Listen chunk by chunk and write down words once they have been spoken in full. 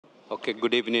Okay,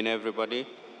 good evening, everybody.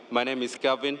 My name is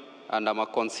Kevin, and I'm a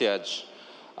concierge.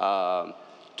 Uh,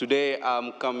 Today,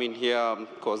 I'm coming here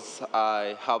because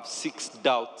I have 6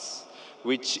 doubts,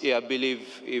 which I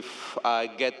believe if I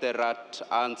get the right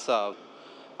answer,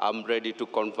 I'm ready to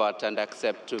convert and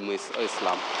accept to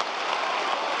Islam.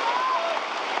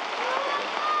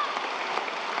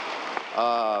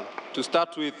 To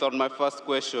start with, on my first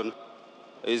question,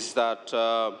 is that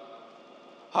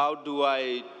how do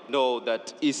I know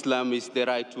that Islam is the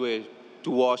right way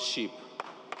to worship?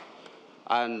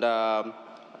 And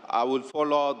I will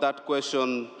follow that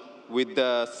question with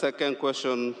the second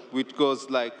question, which goes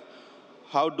like,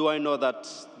 how do I know that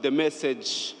the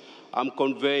message I'm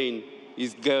conveying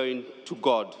is going to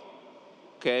God?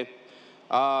 Okay?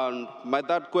 And my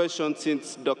third question,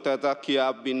 since Dr. Zakir,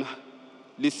 I've been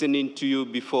listening to you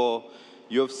before,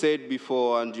 you have said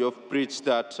before and you have preached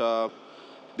that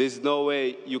there's no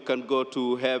way you can go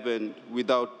to heaven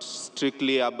without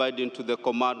strictly abiding to the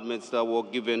commandments that were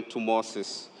given to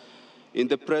Moses. In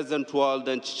the present world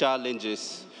and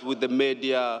challenges with the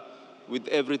media, with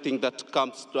everything that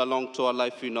comes along to our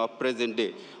life in our present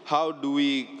day, how do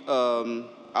we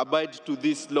abide to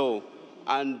this law?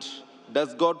 And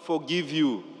does God forgive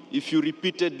you if you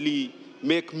repeatedly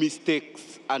make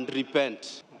mistakes and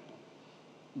repent?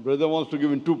 Brother wants to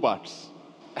give in 2 parts.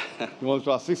 He wants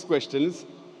to ask 6 questions.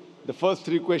 The first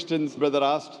 3 questions, brother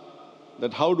asked,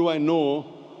 that how do I know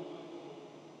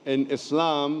in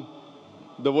Islam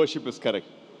the worship is correct?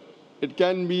 It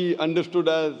can be understood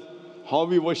as how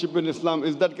we worship in Islam.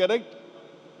 Is that correct?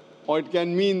 Or it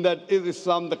can mean that is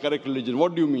Islam the correct religion?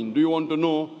 What do you mean? Do you want to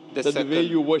know that the way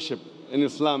you worship in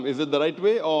Islam, is it the right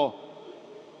way, or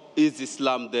is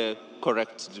Islam the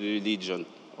correct religion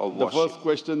of worship? The first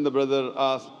question the brother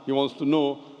asked, he wants to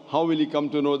know how will he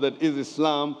come to know that is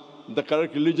Islam the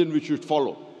correct religion we should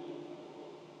follow?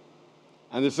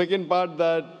 And the second part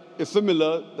that is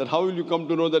similar, that how will you come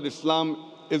to know that Islam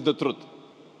is the truth?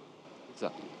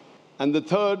 Exactly. And the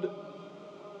third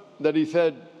that he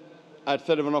said, I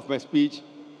said in one of my speech,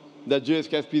 that J.S.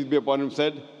 peace be upon him,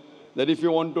 said that if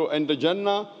you want to enter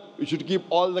Jannah, you should keep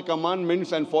all the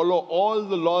commandments and follow all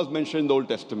the laws mentioned in the Old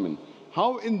Testament.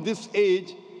 How in this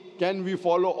age can we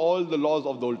follow all the laws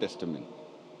of the Old Testament?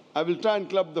 I will try and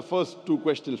club the first 2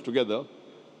 questions together,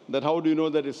 that how do you know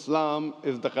that Islam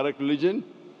is the correct religion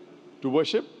to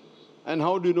worship? And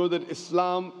how do you know that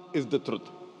Islam is the truth?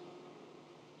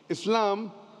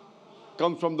 Islam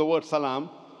comes from the word salam,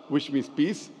 which means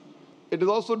peace. It is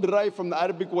also derived from the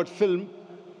Arabic word silm,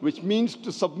 which means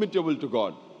to submit your will to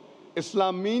God.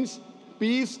 Islam means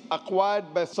peace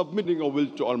acquired by submitting your will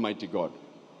to Almighty God.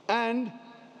 And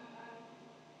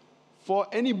for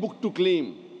any book to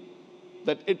claim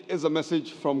that it is a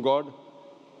message from God,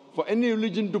 for any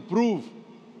religion to prove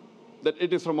that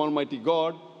it is from Almighty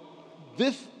God,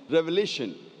 this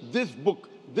revelation, this book,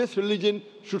 this religion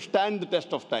should stand the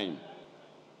test of time.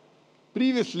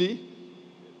 Previously,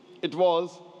 it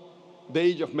was the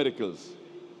age of miracles.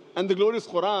 And the glorious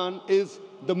Quran is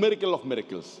the miracle of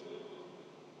miracles.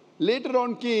 Later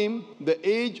on came the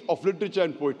age of literature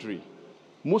and poetry.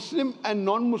 Muslim and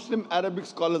non-Muslim Arabic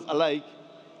scholars alike,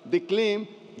 they claim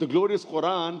the glorious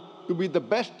Quran to be the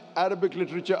best Arabic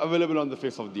literature available on the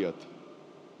face of the earth.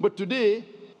 But today,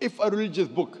 if a religious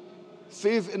book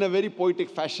says in a very poetic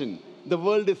fashion, the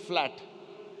world is flat,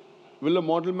 will a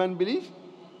mortal man believe?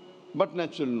 But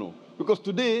natural, no. Because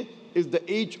today is the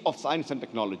age of science and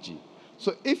technology.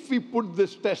 So if we put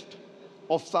this test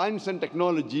of science and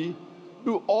technology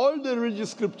to all the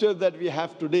religious scriptures that we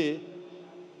have today,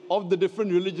 of the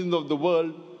different religions of the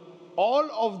world, all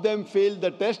of them fail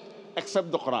the test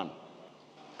except the Quran.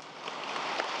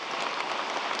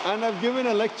 And I've given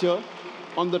a lecture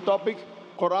on the topic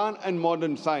Quran and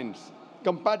modern science,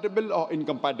 compatible or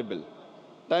incompatible.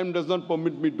 Time does not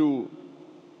permit me to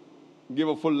give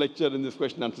a full lecture in this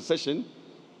question and answer session.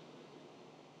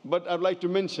 But I'd like to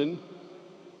mention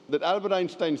that Albert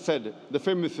Einstein said, the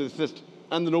famous physicist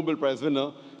and the Nobel Prize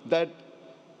winner, that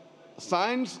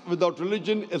science without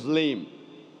religion is lame,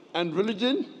 and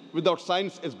religion without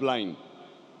science is blind.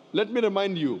 Let me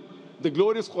remind you, the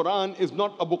glorious Quran is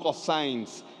not a book of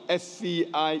science,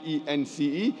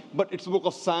 S-C-I-E-N-C-E, but it's a book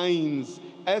of signs,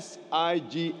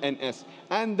 S-I-G-N-S.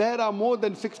 And there are more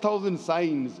than 6,000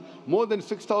 signs, more than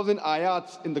 6,000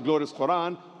 ayats in the glorious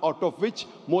Quran, out of which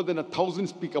more than 1,000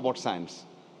 speak about science.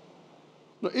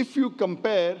 Now, if you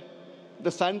compare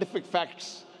the scientific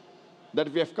facts that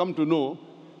we have come to know,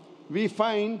 we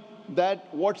find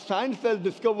that what science has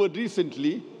discovered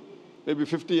recently, maybe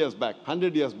 50 years back,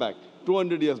 100 years back,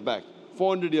 200 years back,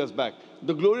 400 years back,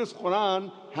 the glorious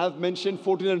Quran has mentioned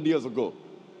 1400 years ago.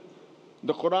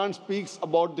 The Quran speaks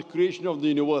about the creation of the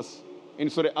universe in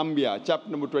Surah Anbiya, chapter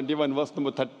number 21, verse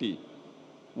number 30.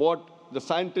 What the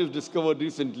scientists discovered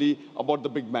recently about the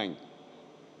Big Bang.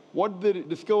 What they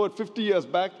discovered 50 years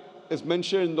back is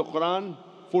mentioned in the Quran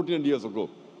 1400 years ago.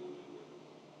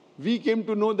 We came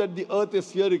to know that the earth is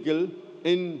spherical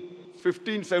in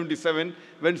 1577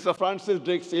 when Sir Francis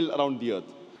Drake sailed around the earth.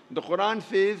 The Quran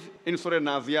says in Surah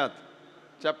Naziyat,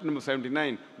 chapter number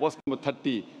 79, verse number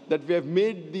 30, that we have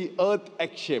made the earth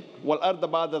egg-shaped, وَالْأَرْضَ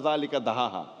بَعْدَ ذَلِكَ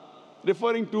دَهَاهَا,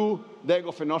 referring to the egg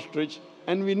of an ostrich,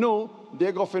 and we know the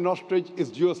egg of an ostrich is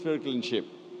geospherical in shape.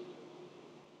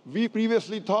 We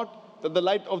previously thought that the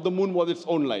light of the moon was its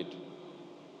own light.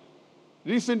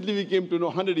 Recently, we came to know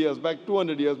 100 years back,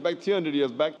 200 years back, 300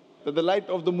 years back, that the light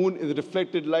of the moon is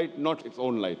reflected light, not its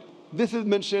own light. This is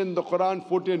mentioned in the Quran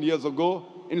 14 years ago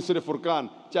in Surah Furqan,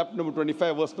 chapter number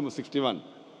 25, verse number 61.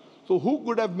 So who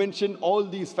could have mentioned all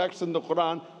these facts in the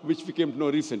Quran, which we came to know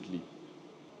recently?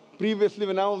 Previously,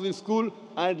 when I was in school,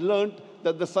 I had learned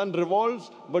that the sun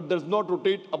revolves but does not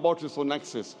rotate about its own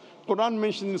axis. Quran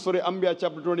mentioned in Surah Anbiya,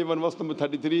 chapter 21, verse number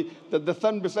 33, that the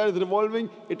sun, besides revolving,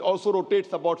 it also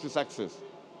rotates about its axis.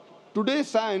 Today,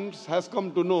 science has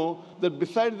come to know that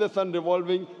besides the sun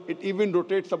revolving, it even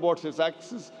rotates about its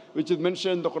axis, which is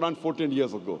mentioned in the Quran 14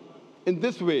 years ago. In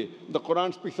this way, the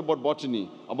Quran speaks about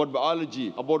botany, about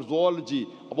biology, about zoology,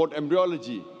 about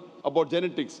embryology, about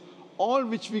genetics, all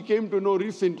which we came to know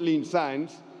recently in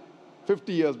science,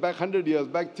 50 years back, 100 years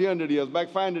back, 300 years back,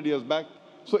 500 years back.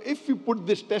 So if we put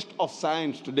this test of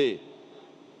science today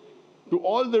to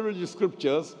all the religious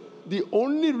scriptures, the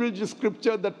only religious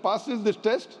scripture that passes this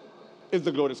test is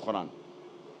the glorious Quran.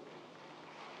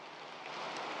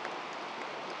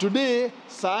 Today,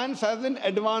 science hasn't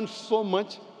advanced so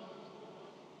much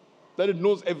that it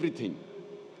knows everything.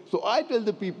 So I tell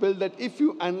the people that if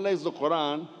you analyze the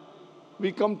Quran,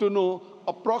 we come to know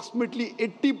approximately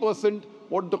 80%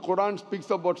 what the Quran speaks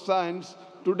about science.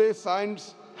 Today,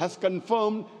 science has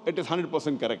confirmed it is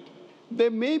 100% correct.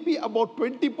 There may be about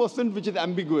 20% which is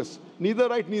ambiguous, neither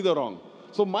right, neither wrong.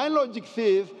 So my logic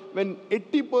says when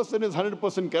 80% is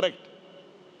 100% correct,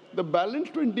 the balance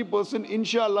 20%,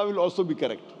 inshallah, will also be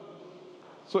correct.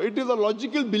 So it is a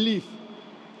logical belief.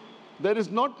 There is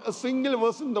not a single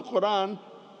verse in the Quran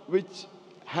which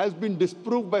has been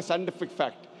disproved by scientific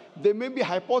fact. There may be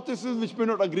hypotheses which may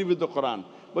not agree with the Quran,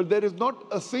 but there is not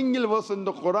a single verse in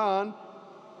the Quran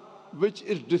which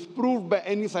is disproved by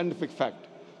any scientific fact.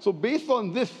 So based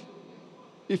on this,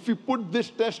 if we put this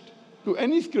test to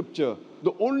any scripture,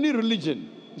 the only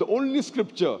religion, the only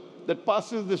scripture that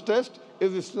passes this test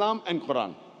is Islam and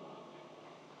Quran.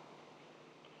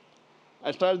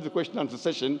 I started the question and answer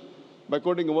session by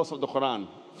quoting a verse of the Quran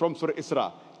from Surah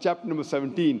Isra, chapter number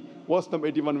 17, verse number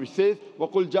 81, which says,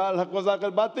 وَقُلْ جَاءَ الْحَقُّ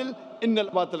وَزَاقَ الْبَاطِلِ إِنَّ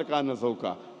الْبَاطِلَ كَانَ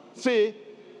زَهُوقًا. Say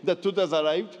that truth has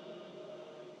arrived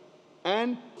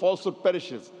and falsehood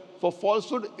perishes. For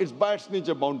falsehood is by its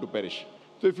nature bound to perish.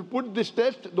 So if you put this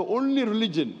test, the only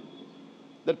religion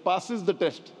that passes the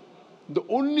test, the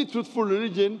only truthful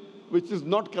religion which is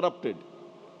not corrupted,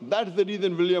 that's the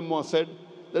reason William Moore said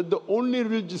that the only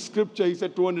religious scripture, he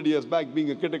said 200 years back,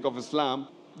 being a critic of Islam,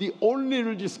 the only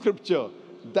religious scripture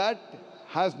that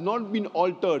has not been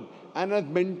altered and has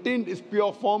maintained its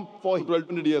pure form for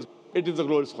 1200 years, it is the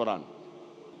glorious Quran.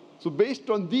 So based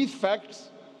on these facts,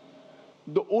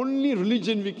 the only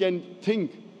religion we can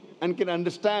think and can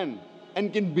understand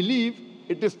and can believe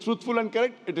it is truthful and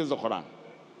correct, it is the Quran.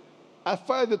 As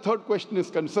far as the third question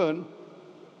is concerned,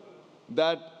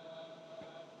 that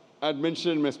I had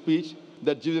mentioned in my speech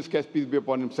that Jesus Christ, peace be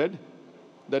upon him, said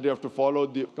that you have to follow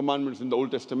the commandments in the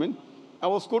Old Testament. I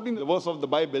was quoting the verse of the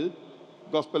Bible,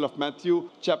 Gospel of Matthew,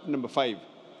 chapter number 5,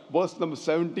 verse number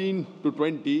 17 to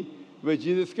 20, where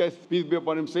Jesus Christ, peace be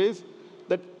upon him, says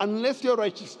that unless your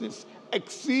righteousness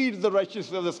exceeds the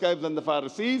righteousness of the scribes and the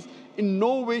Pharisees, in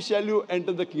no way shall you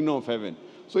enter the kingdom of heaven.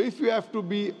 So if you have to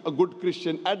be a good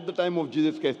Christian at the time of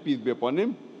Jesus Christ, peace be upon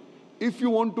him, if you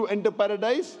want to enter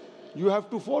paradise, you have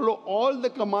to follow all the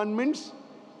commandments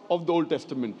of the Old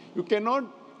Testament. You cannot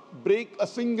break a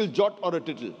single jot or a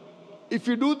tittle. If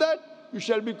you do that, you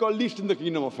shall be called least in the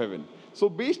kingdom of heaven. So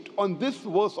based on this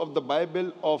verse of the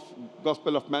Bible of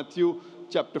Gospel of Matthew,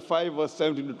 chapter 5, verse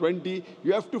 17 to 20,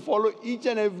 you have to follow each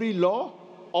and every law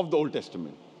of the Old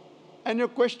Testament. And your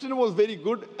question was very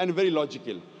good and very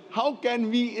logical. How can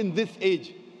we in this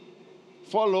age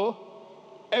follow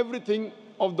everything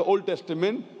of the Old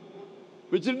Testament,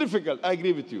 which is difficult? I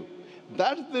agree with you.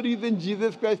 That's the reason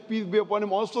Jesus Christ, peace be upon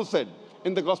him, also said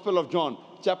in the Gospel of John,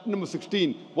 chapter number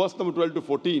 16, verse number 12 to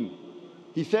 14.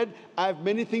 He said, I have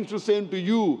many things to say unto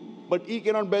you, but ye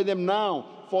cannot bear them now.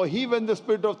 For he, when the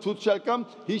Spirit of truth shall come,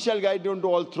 he shall guide you into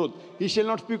all truth. He shall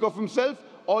not speak of himself,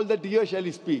 all that he hears shall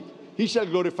he speak. He shall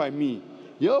glorify me.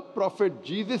 Your prophet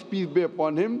Jesus, peace be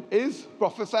upon him, is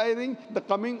prophesying the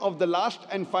coming of the last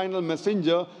and final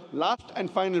messenger, last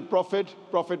and final prophet,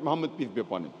 Prophet Muhammad, peace be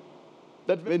upon him.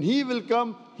 That when he will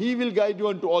come, he will guide you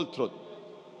unto all truth.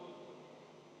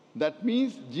 That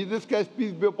means Jesus Christ,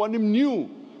 peace be upon him, knew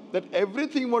that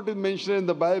everything what is mentioned in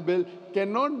the Bible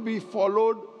cannot be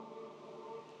followed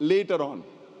later on,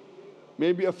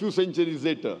 maybe a few centuries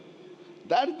later.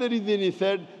 That's the reason he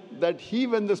said that he,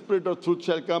 when the Spirit of truth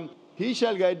shall come, he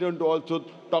shall guide you into all truth,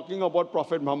 talking about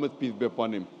Prophet Muhammad, peace be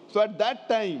upon him. So at that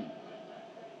time,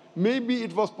 maybe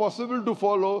it was possible to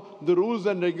follow the rules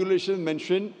and regulations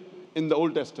mentioned in the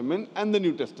Old Testament and the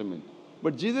New Testament.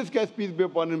 But Jesus Christ, peace be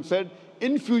upon him, said,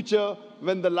 in future,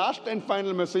 when the last and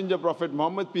final messenger, Prophet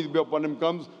Muhammad, peace be upon him,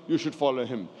 comes, you should follow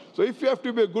him. So if you have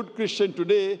to be a good Christian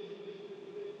today,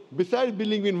 besides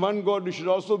believing in one God, you should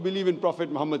also believe in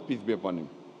Prophet Muhammad, peace be upon him.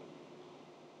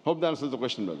 Hope that answers the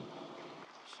question, brother.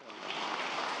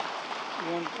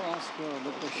 You want to ask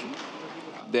the question?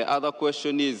 The other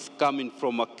question is, coming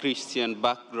from a Christian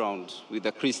background with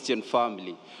a Christian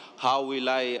family, how will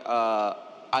I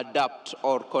adapt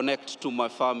or connect to my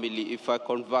family if I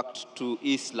convert to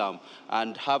Islam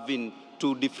and having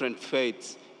two different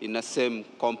faiths in the same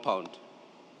compound?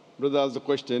 Brother asked the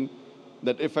question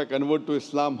that if I convert to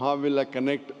Islam, how will I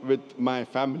connect with my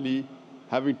family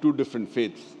having two different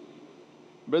faiths?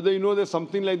 Brother, you know there's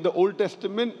something like the Old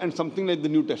Testament and something like the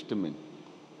New Testament.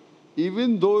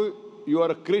 Even though you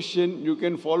are a Christian, you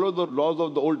can follow the laws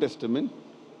of the Old Testament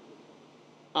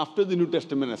after the New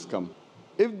Testament has come.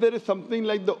 If there is something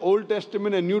like the Old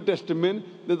Testament and New Testament,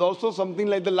 there's also something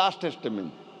like the Last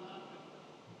Testament.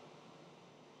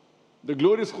 The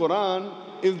glorious Quran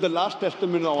is the last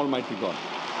testament of Almighty God.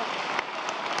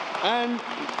 And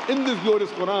in this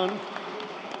glorious Quran,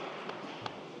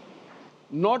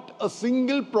 not a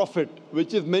single prophet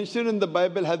which is mentioned in the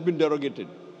Bible has been derogated.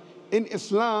 In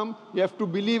Islam, you have to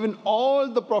believe in all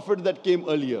the prophets that came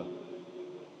earlier.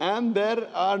 And there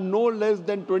are no less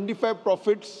than 25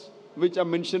 prophets which are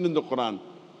mentioned in the Quran.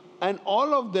 And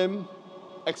all of them,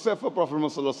 except for Prophet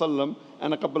Muhammad ﷺ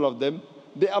and a couple of them,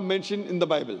 they are mentioned in the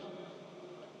Bible.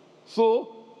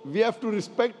 So we have to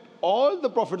respect all the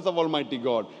prophets of Almighty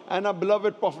God. And our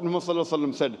beloved Prophet Muhammad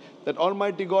ﷺ said that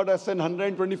Almighty God has sent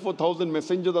 124,000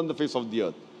 messengers on the face of the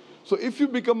earth. So if you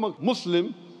become a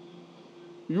Muslim,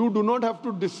 you do not have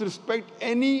to disrespect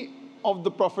any of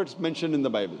the prophets mentioned in the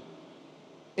Bible.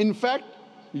 In fact,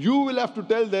 you will have to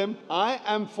tell them, I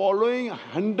am following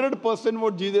 100%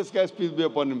 what Jesus Christ, peace be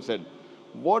upon him, said.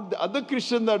 What the other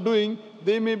Christians are doing,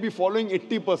 they may be following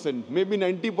 80%, maybe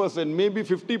 90%, maybe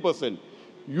 50%.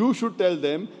 You should tell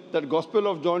them that Gospel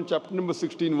of John chapter number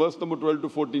 16, verse number 12 to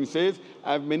 14 says,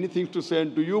 I have many things to say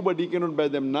unto you, but ye cannot bear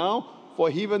them now. For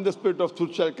he, when the Spirit of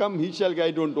truth shall come, he shall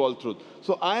guide you into all truth.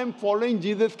 So I am following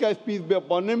Jesus Christ, peace be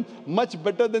upon him, much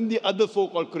better than the other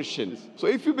so-called Christians. So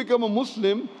if you become a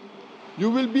Muslim, you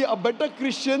will be a better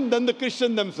Christian than the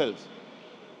Christians themselves.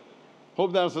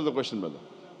 Hope that answers the question, brother.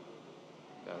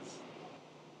 Yes.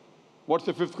 What's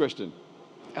the fifth question?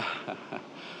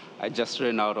 I just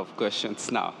ran out of questions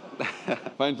now.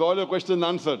 Fine, so all your questions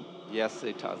answered. Yes,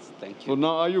 it has. Thank So you.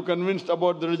 now are you convinced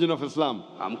about the religion of Islam?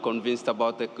 I'm convinced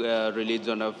about the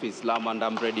religion of Islam, and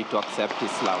I'm ready to accept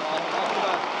Islam.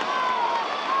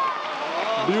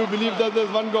 Do you believe that there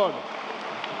is one God?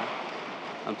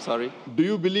 I'm sorry? Do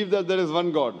you believe that there is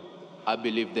one God? I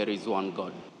believe there is one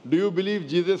God. Do you believe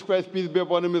Jesus Christ, peace be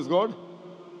upon him, is God?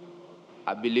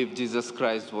 I believe Jesus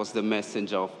Christ was the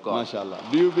messenger of God.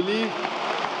 MashaAllah. Do you believe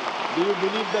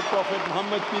that Prophet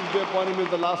Muhammad, peace be upon him,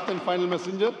 is the last and final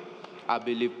messenger? I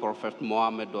believe Prophet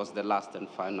Muhammad was the last and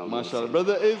final messenger. MashaAllah.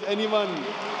 Brother, is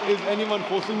anyone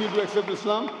forcing you to accept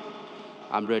Islam?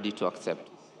 I'm ready to accept.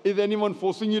 Is anyone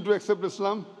forcing you to accept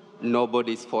Islam?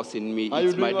 Nobody's forcing me. Are you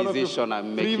It's my doing out of your decision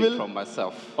I'm free making will? from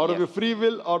myself. Out of Yes. your free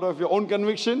will, out of your own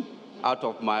conviction? Out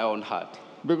of my own heart.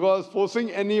 Because forcing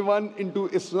anyone into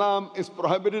Islam is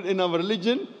prohibited in our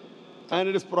religion, and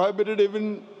it is prohibited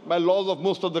even by laws of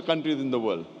most of the countries in the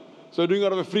world. So you're doing it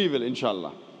out of a free will,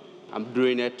 inshallah. I'm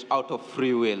doing it out of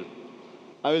free will.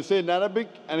 I will say in Arabic,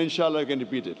 and inshallah I can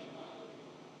repeat it.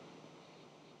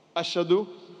 Ashhadu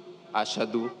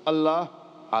Ashadu Allah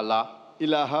Allah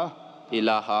ilaha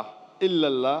ilaha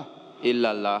illallah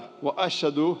illallah wa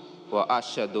ashhadu wa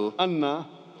ashadu anna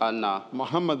anna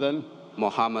Muhammadan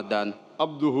Muhammadan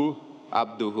abduhu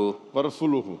abduhu wa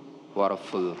rasuluhu. wa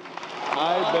rasuluh.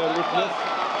 I bear witness.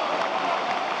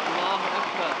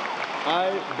 I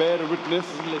bear witness.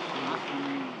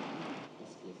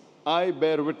 I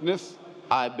bear witness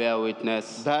I bear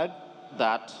witness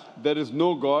that there is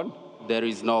no God there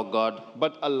is no God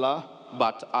but Allah,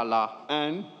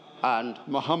 and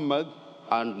Muhammad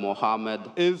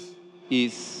is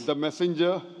the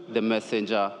messenger the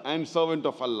messenger and servant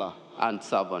of Allah. and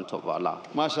servant of Allah.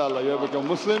 MashaAllah, you have become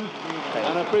Muslim.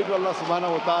 And I pray to Allah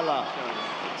subhanahu wa ta'ala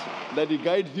that He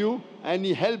guides you and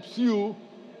He helps you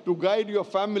to guide your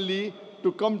family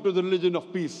to come to the religion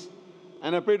of peace.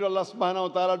 And I pray to Allah subhanahu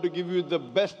wa ta'ala to give you the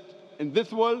best in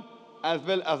this world as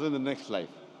well as in the next life.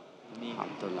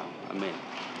 Alhamdulillah. Amen.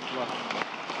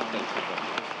 Thank you very much.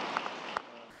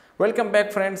 Welcome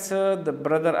back, friends. The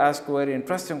brother asked a very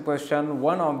interesting question.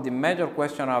 One of the major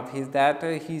question of his that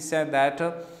he said that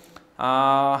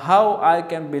how I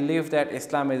can believe that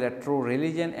Islam is a true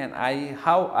religion, and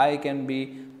how I can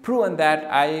be proven that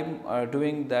I am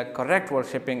doing the correct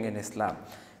worshipping in Islam.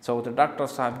 So the Dr.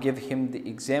 Sahab give him the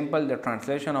example, the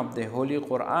translation of the Holy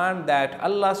Quran, that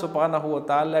Allah subhanahu wa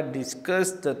ta'ala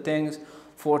discussed the things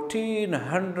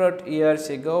 1400 years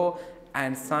ago,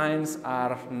 and science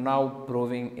are now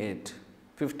proving it.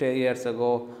 50 years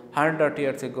ago, 100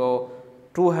 years ago,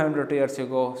 200 years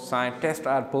ago, scientists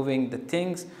are proving the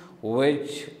things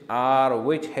which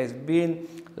has been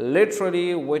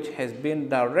literally, which has been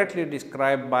directly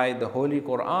described by the Holy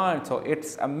Quran. So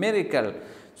it's a miracle.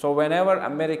 So whenever a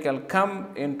miracle come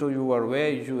into your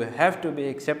way, you have to be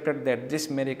accepted that this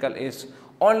miracle is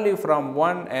only from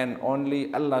one and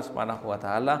only Allah subhanahu wa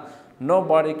ta'ala.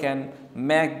 Nobody can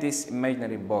make this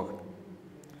imaginary book.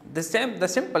 The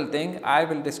simple thing I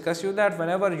will discuss you that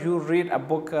whenever you read a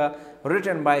book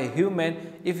written by a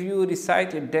human, if you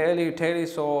recite it daily,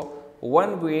 so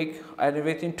 1 week and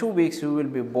within 2 weeks you will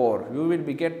be bored. You will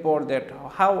get bored that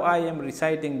how I am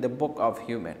reciting the book of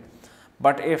human.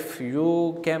 But if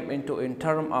you came into in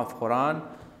term of Quran,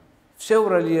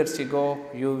 several years ago,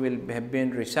 you will have been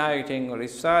reciting,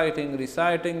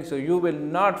 so you will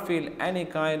not feel any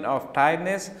kind of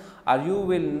tiredness, or you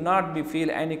will not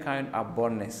feel any kind of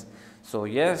boredness. So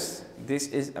yes, this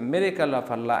is a miracle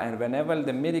of Allah, and whenever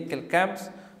the miracle comes,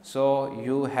 so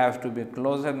you have to be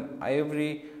closer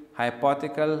every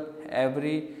hypothetical,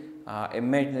 every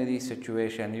imaginary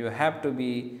situation. You have to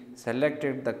be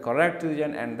selected the correct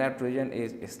religion, and that religion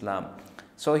is Islam.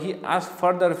 So he asked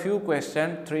further few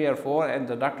questions, 3 or 4, and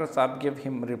the Dr. Sahab gave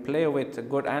him reply with a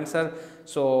good answer.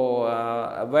 So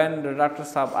when the Dr.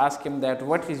 Sahab asked him that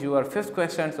what is your 5th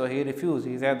question, so he refused.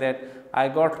 He said that I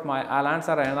got my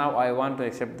answer and now I want to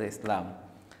accept the Islam.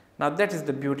 Now that is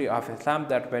the beauty of Islam,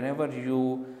 that whenever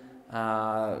you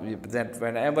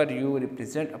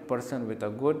represent a person with a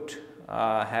good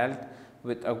health,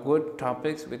 with a good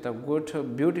topics, with a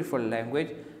good beautiful language,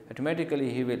 automatically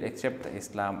he will accept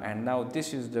Islam. And now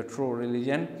this is the true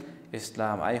religion,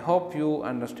 Islam. I hope you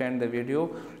understand the video.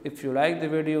 If you like the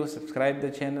video, subscribe the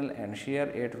channel and share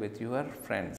it with your friends.